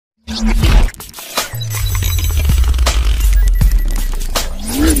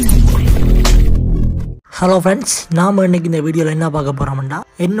Hello friends, நாம இன்னைக்கு இந்த வீடியோல என்ன பார்க்க போறோம்னா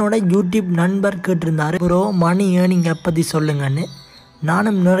என்னோட YouTube நண்பர் கேட்டிருந்தாரு bro மணி earning app பத்தி சொல்லுங்கன்னு.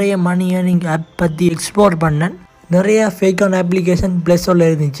 நானும் நிறைய மணி earning app பத்தி எக்ஸ்ப்ளோர் பண்ணேன். நிறைய ஃபேக் ஆன அப்ளிகேஷன் Play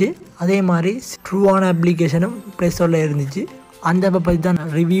Storeல இருந்துச்சு. அதே மாதிரி ட்ரூ ஆன அப்ளிகேஷனும் Play Storeல இருந்துச்சு. அந்த app பத்தி தான்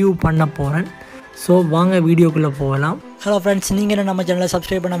ரிவ்யூ பண்ண போறேன். So வாங்க வீடியோக்குள்ள போகலாம். Hello friends, நீங்க நம்ம சேனலை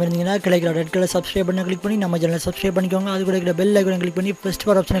சப்ஸ்கிரைப் பண்ணாம இருந்தீங்கன்னா கிளிக் ரெட் கலர் சப்ஸ்கிரைப் பண்ண கிளிக் பண்ணி நம்ம சேனலை சப்ஸ்கிரைப் பண்ணிக்கோங்க. அது கூட இருக்கிற பெல் ஐகானை கிளிக் பண்ணி ஃபர்ஸ்ட்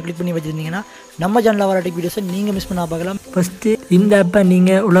வர ஆப்ஷனை கிளிக் பண்ணி வச்சிருந்தீங்கன்னா நம்ம சேனல்ல வர டெக் வீடியோஸை நீங்க மிஸ் பண்ணாம பார்க்கலாம். ஃபர்ஸ்ட் இந்த ஆப்பை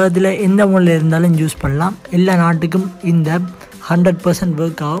நீங்க உலகத்துல எந்த மூலையில இருந்தாலும் யூஸ் பண்ணலாம். எல்லா நாட்டுக்கும் இந்த ஆப் 100%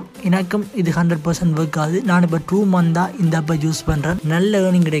 ஒர்க் ஆகும். எனக்கும் இது 100% ஒர்க் ஆகுது. நான் இப்போ 2 months தான் இந்த ஆப்பை யூஸ் பண்ணுறேன். நல்ல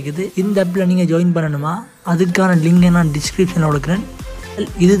ஏர்னிங் கிடைக்குது. இந்த ஆப்பில் நீங்கள் ஜாயின் பண்ணணுமா அதுக்கான லிங்கை நான் டிஸ்கிரிப்ஷனில் கொடுக்குறேன்.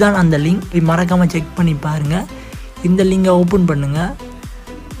 இதுதான் அந்த லிங்க். மறக்காமல் செக் பண்ணி பாருங்கள். இந்த லிங்கை ஓப்பன் பண்ணுங்கள்.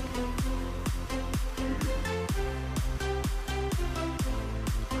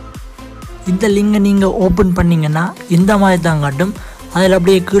 இந்த லிங்கை நீங்கள் ஓப்பன் பண்ணிங்கன்னா இந்த மாதிரி தான் காட்டும். அதில்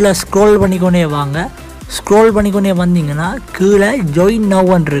அப்படியே கீழே ஸ்க்ரோல் பண்ணிக்கொண்டே வாங்க. ஸ்க்ரோல் பண்ணிக்கொண்டே வந்தீங்கன்னா கீழே ஜாயின்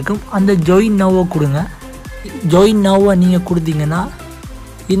நவ்ன்னு இருக்கும். அந்த ஜாயின் நவ்வை கொடுங்க. ஜாயின் நவ்வை நீங்கள் கொடுத்தீங்கன்னா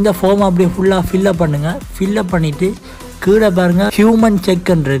இந்த ஃபார்ம் அப்படியே ஃபுல்லாக ஃபில்லப் பண்ணுங்கள். ஃபில்லப் பண்ணிவிட்டு கீழே பாருங்கள் ஹியூமன்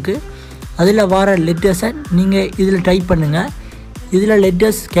செக்குன்னு இருக்குது. அதில் வர லெட்டர்ஸை நீங்கள் இதில் டைப் பண்ணுங்கள். இதில்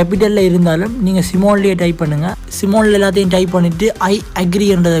லெட்டர்ஸ் கேபிட்டலில் இருந்தாலும் நீங்கள் சிமோன்லேயே டைப் பண்ணுங்கள். சிமோனில் எல்லாத்தையும் டைப் பண்ணிவிட்டு ஐ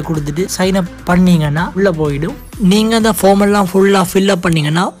அக்ரின்றதை கொடுத்துட்டு சைன் அப் பண்ணிங்கன்னா உள்ளே போயிடும். நீங்கள் அந்த ஃபார்மெல்லாம் ஃபுல்லாக ஃபில்லப்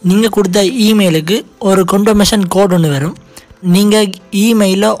பண்ணிங்கன்னா நீங்கள் கொடுத்த இமெயிலுக்கு ஒரு கன்ஃபர்மேஷன் கோட் ஒன்று வரும். நீங்கள்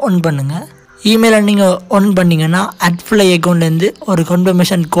இமெயிலை ஒன் பண்ணுங்கள். இமெயிலை நீங்கள் ஒன் பண்ணிங்கன்னா அட்ஃப்ளை அக்கௌண்ட்லேருந்து ஒரு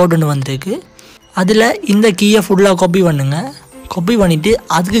கன்ஃபர்மேஷன் கோட் ஒன்று வந்திருக்கு. அதில் இந்த கீயை ஃபுல்லாக காப்பி பண்ணுங்கள். காப்பி பண்ணிவிட்டு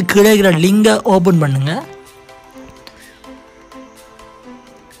அதுக்கு கீழே இருக்கிற லிங்கை ஓப்பன் பண்ணுங்கள்.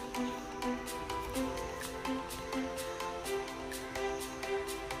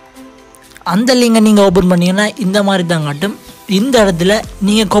 அந்த லிங்கை நீங்கள் ஓப்பன் பண்ணிங்கன்னா இந்த மாதிரி தான் காட்டும். இந்த இடத்துல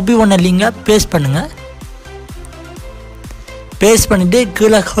நீங்கள் காப்பி பண்ண லிங்கை பேஸ்ட் பண்ணுங்கள். பேஸ்ட் பண்ணிவிட்டு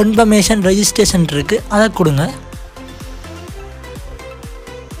கீழே கன்ஃபர்மேஷன் ரெஜிஸ்ட்ரேஷன் இருக்குது, அதை கொடுங்க.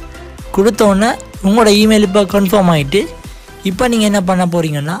 கொடுத்தோன்னே உங்களோட இமெயில் இப்போ கன்ஃபார்ம் ஆகிட்டு இப்போ நீங்கள் என்ன பண்ண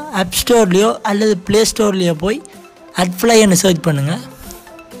போகிறீங்கன்னா ஆப் ஸ்டோர்லேயோ அல்லது ப்ளே ஸ்டோர்லேயோ போய் அட்ஃப்ளைன்னு சர்ச் பண்ணுங்கள்.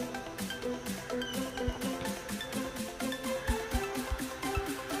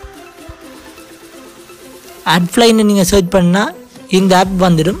 அட்ஃப்ளைன்னு நீங்கள் சர்ச் பண்ணால் இந்த ஆப்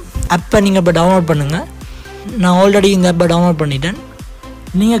வந்துடும். ஆப்பை நீங்கள் இப்போ டவுன்லோட் பண்ணுங்கள். நான் ஆல்ரெடி இந்த ஆப்பை டவுன்லோட் பண்ணிட்டேன்.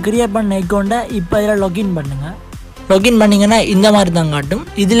 நீங்கள் க்ரியேட் பண்ண அக்கௌண்ட்டை இப்போ இதில் லாகின் பண்ணுங்கள். லாகின் பண்ணிங்கன்னா இந்த மாதிரி தான் காட்டும்.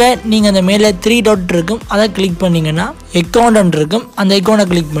 இதில் நீங்கள் அந்த மேலே 3 டாட் இருக்கும், அதை கிளிக் பண்ணிங்கன்னா அக்கௌண்ட் இருக்கும். அந்த அக்கௌண்ட்டை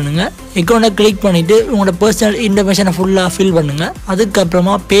கிளிக் பண்ணுங்கள். அக்கௌண்ட்டை கிளிக் பண்ணிவிட்டு உங்களோட பர்சனல் இன்ஃபர்மேஷனை ஃபுல்லாக ஃபில் பண்ணுங்கள்.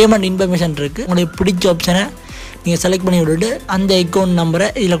 அதுக்கப்புறமா பேமெண்ட் இன்ஃபர்மேஷன் இருக்குது. உங்களுக்கு பிடிச்ச ஆப்ஷனை நீங்கள் செலக்ட் பண்ணி விட்டுட்டு அந்த அக்கௌண்ட் நம்பரை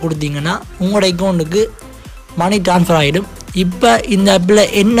இதில் கொடுத்தீங்கன்னா உங்களோட அக்கௌண்ட்டுக்கு மணி ட்ரான்ஸ்ஃபர் ஆகிடும். இப்போ இந்த ஆப்பில்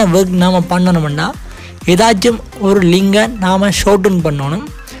என்ன ஒர்க் நாம் பண்ணணும்னா ஏதாச்சும் ஒரு லிங்கை நாம் ஷார்ட் டவுன் பண்ணணும்.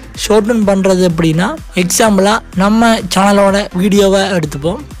 ஷார்ட் டவுன் பண்ணுறது எப்படின்னா எக்ஸாம்பிளாக நம்ம சேனலோட வீடியோவை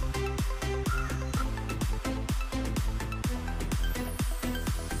எடுத்துப்போம்.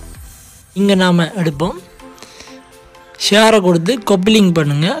 இங்கே நாம் எடுப்போம். ஷேரை கொடுத்து கொப்பிலிங்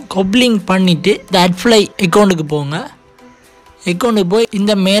பண்ணுங்கள். கொப்பிலிங் பண்ணிவிட்டு இந்த அட்ஃப்ளை அக்கௌண்ட்டுக்கு போங்க. அக்கௌண்ட்டுக்கு போய்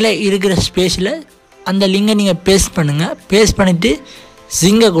இந்த மேலே இருக்கிற ஸ்பேஸில் அந்த லிங்கை நீங்கள் பேஸ்ட் பண்ணுங்கள். பேஸ்ட் பண்ணிவிட்டு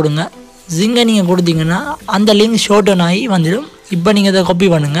ஜிங்கை கொடுங்க. ஜிங்கை நீங்கள் கொடுத்தீங்கன்னா அந்த லிங்க் ஷார்ட் டவுன் ஆகி வந்துடும். இப்போ நீங்கள் அதை காப்பி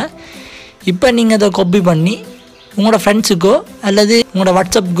பண்ணுங்கள். இப்போ நீங்கள் அதை காப்பி பண்ணி உங்களோட ஃப்ரெண்ட்ஸுக்கோ அல்லது உங்களோட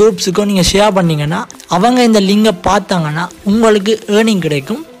வாட்ஸ்அப் குரூப்ஸுக்கோ நீங்கள் ஷேர் பண்ணிங்கன்னா அவங்க இந்த லிங்கை பார்த்தாங்கன்னா உங்களுக்கு ஏர்னிங்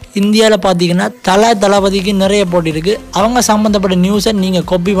கிடைக்கும். இந்தியாவில் பார்த்தீங்கன்னா தளபதிக்கு நிறைய போட்டிருக்கு. அவங்க சம்மந்தப்பட்ட நியூஸை நீங்கள்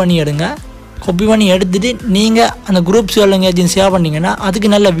காப்பி பண்ணி எடுங்க. காப்பி பண்ணி எடுத்துகிட்டு நீங்கள் அந்த குரூப்ஸ்கள் எங்கேயாச்சும் ஷேர் பண்ணிங்கன்னா அதுக்கு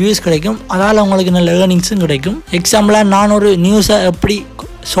நல்ல வியூஸ் கிடைக்கும். அதனால் உங்களுக்கு நல்ல ஏர்னிங்ஸும் கிடைக்கும். எக்ஸாம்பிளாக நான் ஒரு நியூஸை எப்படி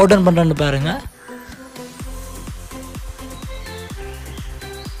ஷார்ட் டவுன் பண்ணுறேன்னு பாருங்கள்.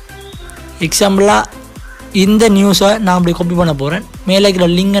 எக்ஸாம்பிளாக இந்த நியூஸை நான் அப்படி காப்பி பண்ண போகிறேன். மேலே இருக்கிற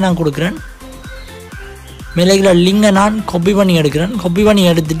லிங்கை நான் கொடுக்குறேன். மேலே இருக்கிற லிங்கை நான் காப்பி பண்ணி எடுக்கிறேன். காப்பி பண்ணி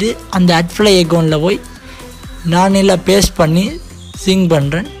எடுத்துகிட்டு அந்த அட்ஃப்ளை அக்கௌண்ட்டில் போய் நான் இல்லை பேஸ்ட் பண்ணி சிங்க்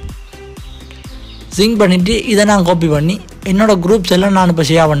பண்ணுறேன். சிங்க் பண்ணிவிட்டு இதை நான் காப்பி பண்ணி என்னோடய குரூப்ஸ் எல்லாம் நான் இப்போ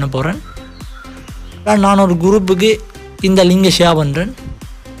ஷேர் பண்ண போகிறேன். நான் ஒரு குரூப்புக்கு இந்த லிங்கை ஷேர் பண்ணுறேன்.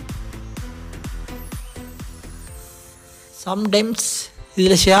 சம்டைம்ஸ்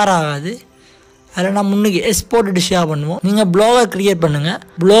இதில் ஷேர் ஆகாது. அதில் நான் முன்னுக்கு எக்ஸ்போர்ட்டு ஷேர் பண்ணுவோம். நீங்கள் ப்ளாகர் க்ரியேட் பண்ணுங்கள்.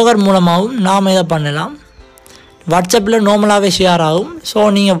 ப்ளாகர் மூலமாகவும் நாம் இதை பண்ணலாம். வாட்ஸ்அப்பில் நார்மலாகவே ஷேர் ஆகும். ஸோ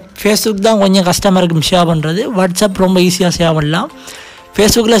நீங்கள் ஃபேஸ்புக் தான் கொஞ்சம் கஷ்டமாக இருக்கும் ஷேர் பண்ணுறது. வாட்ஸ்அப் ரொம்ப ஈஸியாக ஷேர் பண்ணலாம்.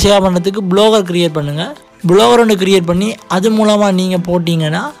 ஃபேஸ்புக்கில் ஷேர் பண்ணுறதுக்கு ப்ளாகர் க்ரியேட் பண்ணுங்கள். ப்ளாகர் ஒன்று க்ரியேட் பண்ணி அது மூலமாக நீங்கள்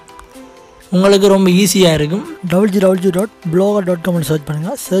போட்டிங்கன்னா உங்களுக்கு ரொம்ப ஈஸியாக இருக்கும். www.blogger.com சர்ச்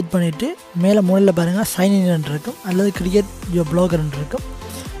பண்ணுங்கள். சர்ச் பண்ணிவிட்டு மேலே மூலையில் பாருங்கள் சைன்இன் இருக்கும், அல்லது கிரியேட் யுவர் ப்ளாகர் இருக்கும்.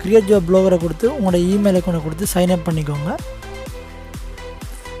 கிரியேட் யுவர் ப்ளாகரை கொடுத்து உங்களோட இமெயில் அக்கௌண்ட்டை கொடுத்து சைன்அப் பண்ணிக்கோங்க.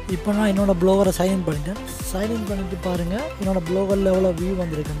 இப்போ நான் என்னோடய ப்ளாகரை சைன்இன் பண்ணிட்டேன். சைன்இன் பண்ணிவிட்டு பாருங்கள் என்னோடய ப்ளாகரில் எவ்வளோ வியூ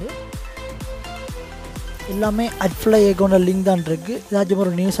வந்திருக்குது. எல்லாமே அட்ஃப்ளை அக்கௌண்ட்டில் லிங்க் தான் இருக்குது. ஏதாச்சும்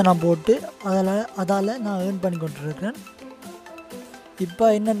ஒரு நியூஸை நான் போட்டு அதால் நான் ஏர்ன் பண்ணி கொண்டுருக்கேன். இப்போ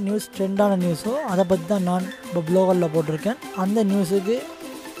என்ன நியூஸ் ட்ரெண்டான நியூஸோ அதை பற்றி தான் நான் இப்போ ப்ளாகரில் போட்டிருக்கேன். அந்த நியூஸுக்கு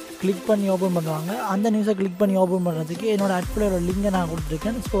கிளிக் பண்ணி ஓப்பன் பண்ணுவாங்க. அந்த நியூஸை கிளிக் பண்ணி ஓப்பன் பண்ணுறதுக்கு என்னோடய அட்ப்ளையோட லிங்கை நான்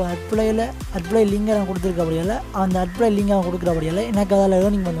கொடுத்துருக்கேன். ஸோ அட்ப்ளை லிங்கை நான் கொடுத்துருக்கபடியால் அந்த அட்ப்ளை லிங்கை நான் கொடுக்குறபடியால் எனக்கு அதில்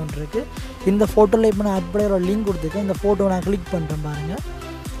ஏர்னிங் வந்துருக்கு. இந்த ஃபோட்டோவில் இப்போ நான் அட்ப்ளையோட லிங்க் கொடுத்துருக்கேன். இந்த ஃபோட்டோவை நான் கிளிக் பண்ணுறேன் பாருங்கள்.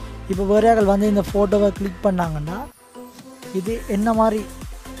 இப்போ வேறையாக்கள் வந்து இந்த ஃபோட்டோவை கிளிக் பண்ணாங்கன்னா இது என்ன மாதிரி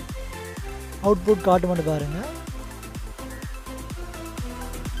அவுட்புட் காட்டுமென்னு பாருங்கள்.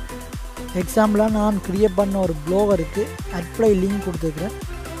 எக்ஸாம்பிளாக நான் க்ரியேட் பண்ண ஒரு ப்ளாகருக்கு அட்ப்ளை லிங்க் கொடுத்துருக்குறேன்.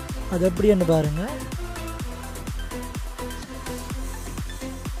 அது எப்படின்னு பாருங்கள்.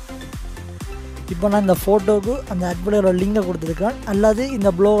 இப்போ நான் இந்த ஃபோட்டோவுக்கு அந்த அட்ப்ளையோட லிங்கை கொடுத்துருக்கேன். அல்லது இந்த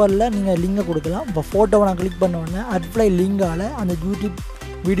ப்ளாகரில் நீங்கள் லிங்கை கொடுக்கலாம். இப்போ ஃபோட்டோவை நான் கிளிக் பண்ண உடனே அட்ப்ளை லிங்கால் அந்த யூடியூப்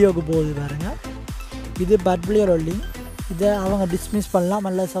வீடியோவுக்கு போகுது பாருங்கள். இது இப்போ அட்ப்ளையோட லிங்க். இதை அவங்க டிஸ்மிஸ் பண்ணலாம்,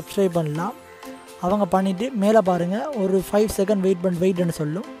 அல்ல சப்ஸ்கிரைப் பண்ணலாம். அவங்க பண்ணிவிட்டு மேலே பாருங்கள் ஒரு 5 செகண்ட் வெயிட்னு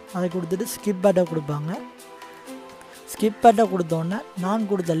சொல்லும். அதை கொடுத்துட்டு ஸ்கிப் பேட்டை கொடுப்பாங்க. ஸ்கிப் பேட்டை கொடுத்தோன்னே நான்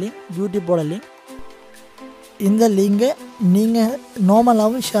கொடுத்த லிங்க் யூடியூப்போட லிங்க். இந்த லிங்கை நீங்கள்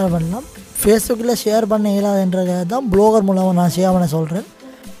நார்மலாகவும் ஷேர் பண்ணலாம். ஃபேஸ்புக்கில் ஷேர் பண்ண இயலாதுன்றதை தான் ப்ளாகர் மூலமாக நான் ஷேர் பண்ண சொல்கிறேன்.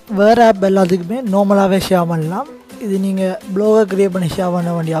 வேறு ஆப் எல்லாத்துக்குமே நார்மலாகவே ஷேர் பண்ணலாம். இது நீங்கள் ப்ளாகர் க்ரியேட் பண்ணி ஷேர் பண்ண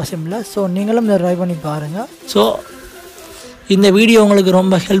வேண்டிய அவசியம் இல்லை. ஸோ நீங்களும் இதை ட்ரை பண்ணி பாருங்கள். ஸோ இந்த வீடியோ உங்களுக்கு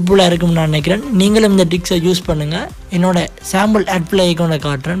ரொம்ப ஹெல்ப்ஃபுல்லாக இருக்கும்னு நான் நினைக்கிறேன். நீங்களும் இந்த ட்ரிக்ஸை யூஸ் பண்ணுங்கள். என்னோடய சாம்பிள் அட்ப்ளை அக்கௌண்ட்டை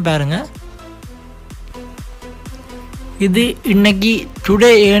காட்டுறேன் பாருங்கள். இது இன்றைக்கி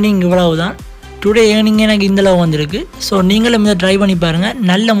டுடே ஏர்னிங் இவ்வளவு தான். டுடே ஏர்னிங் எனக்கு இந்தளவு வந்திருக்கு. ஸோ நீங்களும் இதை ட்ரை பண்ணி பாருங்கள்.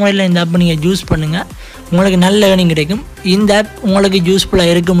 நல்ல முறையில் இந்த ஆப் நீங்கள் யூஸ் பண்ணுங்கள். உங்களுக்கு நல்ல ஏர்னிங் கிடைக்கும். இந்த ஆப் உங்களுக்கு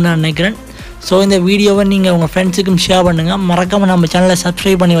யூஸ்ஃபுல்லாக இருக்கும்னு நான் நினைக்கிறேன். ஸோ இந்த வீடியோவை நீங்கள் உங்கள் ஃப்ரெண்ட்ஸுக்கும் ஷேர் பண்ணுங்கள். மறக்காமல் நம்ம சேனலை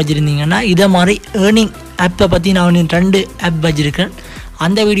சப்ஸ்கிரைப் பண்ணி வச்சுருந்தீங்கன்னா இதே மாதிரி ஏர்னிங் ஆப்பை பற்றி நான் 2 ஆப் வச்சுருக்கேன்.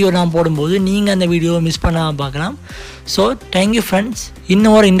 அந்த வீடியோ நான் போடும்போது நீங்கள் அந்த வீடியோவை மிஸ் பண்ணாமல் பார்க்கலாம். So thank you friends.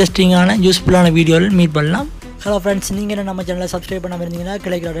 இன்னும் ஒரு இன்ட்ரெஸ்டிங்கான யூஸ்ஃபுல்லான வீடியோவில் மீட் பண்ணலாம். ஹலோ ஃப்ரெண்ட்ஸ், நீங்கள் என்ன நம்ம சேனலை சப்ஸ்கிரைப் பண்ணாமல் இருந்தீங்கன்னா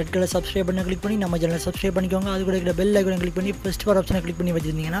கிடைக்கிற ரெட் கலர் சப்ஸ்கிரைப் பண்ண கிளிக் பண்ணி நம்ம சேனலை சப்ஸ்கிரைப் பண்ணிக்கோங்க. அது கூட இருக்கிற பெல் ஐக்கனை கிளிக் பண்ணி ஃபர்ஸ்ட் ஃபார் ஆப்ஷனை கிளிக் பண்ணி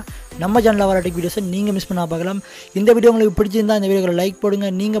வச்சுருந்தீங்கன்னா நம்ம சேனலில் வர டெக் வீடியோஸை நீங்கள் மிஸ் பண்ணால் பார்க்கலாம். இந்த வீடியோ உங்களுக்கு பிடிச்சிருந்தா இந்த வீடியோவில் லைக்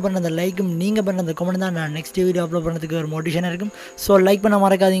போடுங்க. நீங்கள் பண்ண அந்த லைக்கும் நீங்கள் பண்ண அந்த கமெண்ட் தான் நான் நெக்ஸ்ட் வீடியோ அப்லோட் பண்ணுறதுக்கு ஒரு மோட்டிவேஷனாக இருக்கும். ஸோ லைக் பண்ண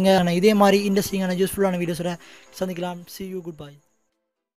மறக்காதீங்க. ஆனால் இதே மாதிரி இன்ட்ரெஸ்டிங்கான யூஸ்ஃபுல்லான வீடியோஸோட சந்திக்கலாம். See you, goodbye.